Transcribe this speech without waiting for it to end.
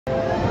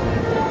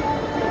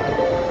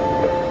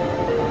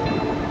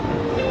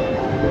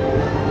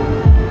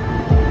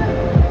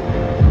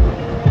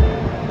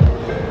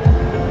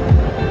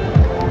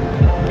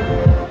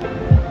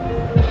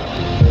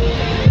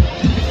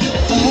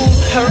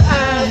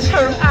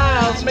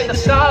The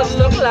stars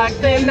look like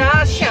they're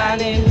not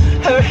shining.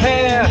 Her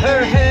hair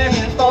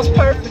falls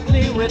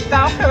perfectly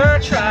without her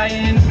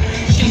trying.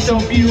 She's so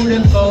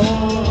beautiful,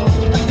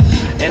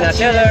 and I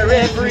tell her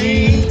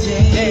every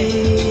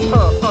day.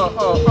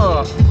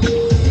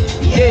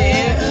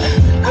 Yeah,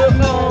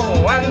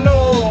 I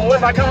know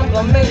if I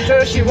compliment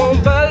her, she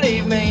won't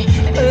believe me.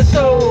 It's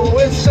so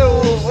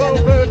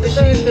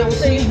perfect, don't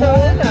see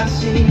what I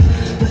see.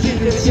 But you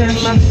can tell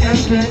my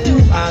husband, do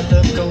I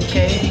look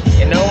okay?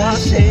 You know I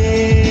say,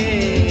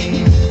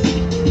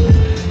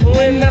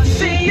 when I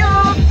see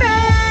your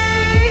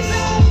face,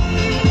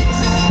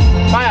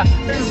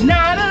 there's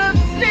not a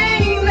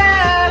thing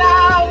that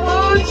I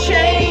would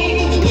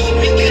change,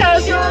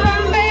 because you're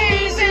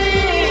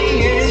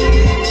amazing,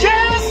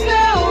 just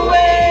the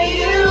way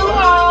you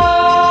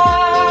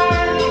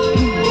are.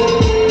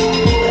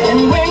 And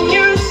when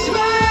you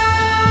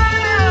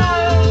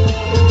smile,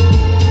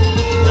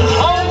 the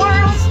whole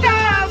world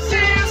stops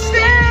and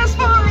stares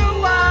for a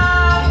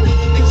while,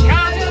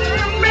 because you're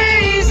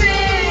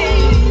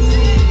amazing,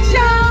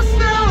 just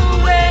the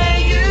way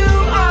you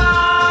are.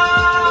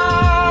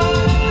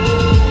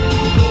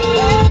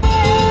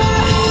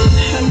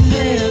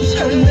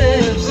 Her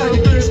lips, I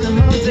could kiss them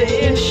all day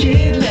if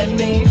she'd let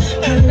me.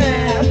 Her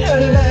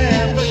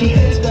laugh, she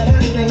hates, but I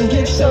think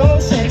it's so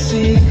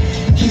sexy.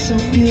 She's so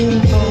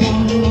beautiful,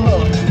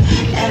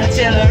 and I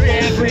tell her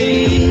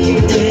every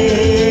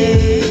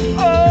day.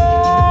 Oh,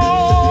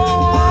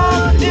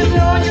 you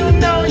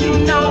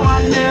know I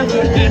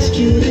never ask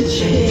you to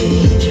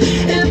change.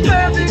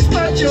 Imperfect's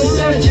what you're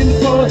searching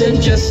for, then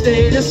just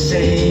stay the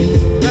same.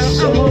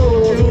 So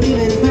don't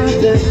even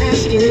bother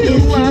asking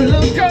if I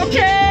look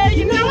okay.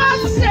 You know I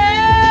say,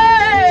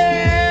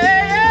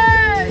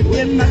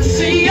 when I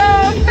see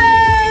your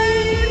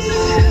face,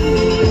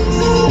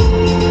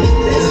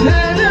 there's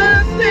not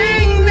a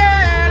thing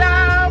that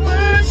I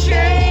would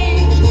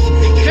change,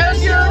 because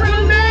you're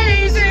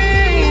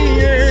amazing,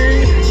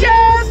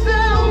 just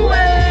the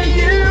way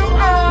you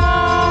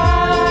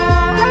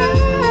are.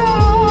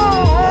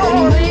 And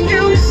when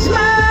you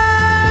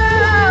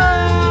smile,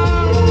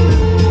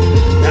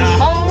 the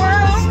whole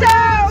world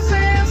stops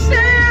and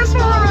stares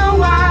for a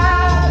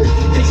while,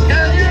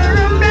 because you're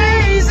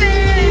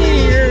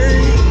amazing,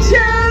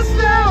 just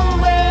the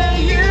way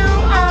you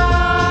are.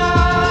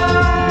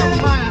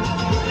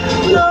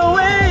 The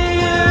way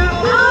you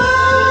are,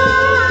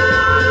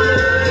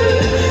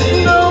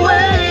 the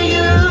way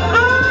you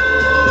are.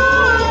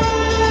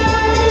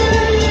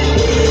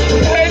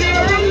 And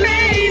you're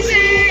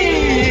amazing,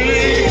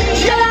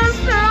 just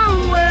the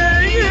way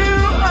you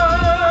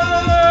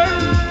are.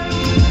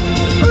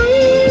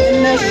 When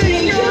I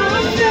see your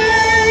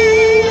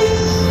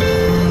face,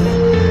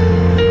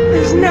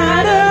 there's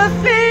not a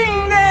thing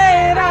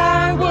that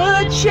I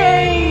would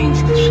change,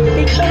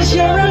 because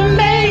you're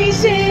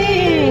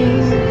amazing,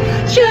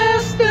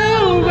 just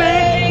the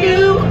way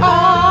you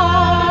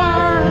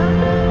are.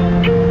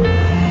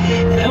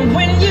 And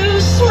when you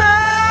smile,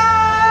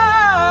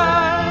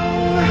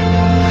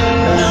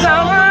 the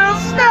world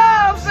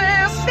stops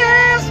and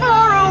stares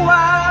for a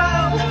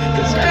while,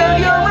 'cause girl,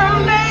 you're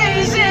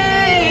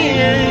amazing,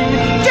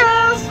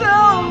 just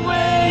the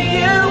way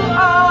you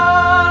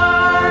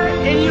are.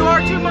 And you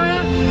are too,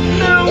 Maya.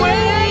 The way.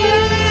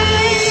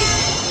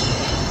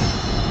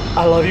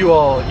 I love you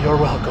all. You're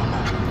welcome.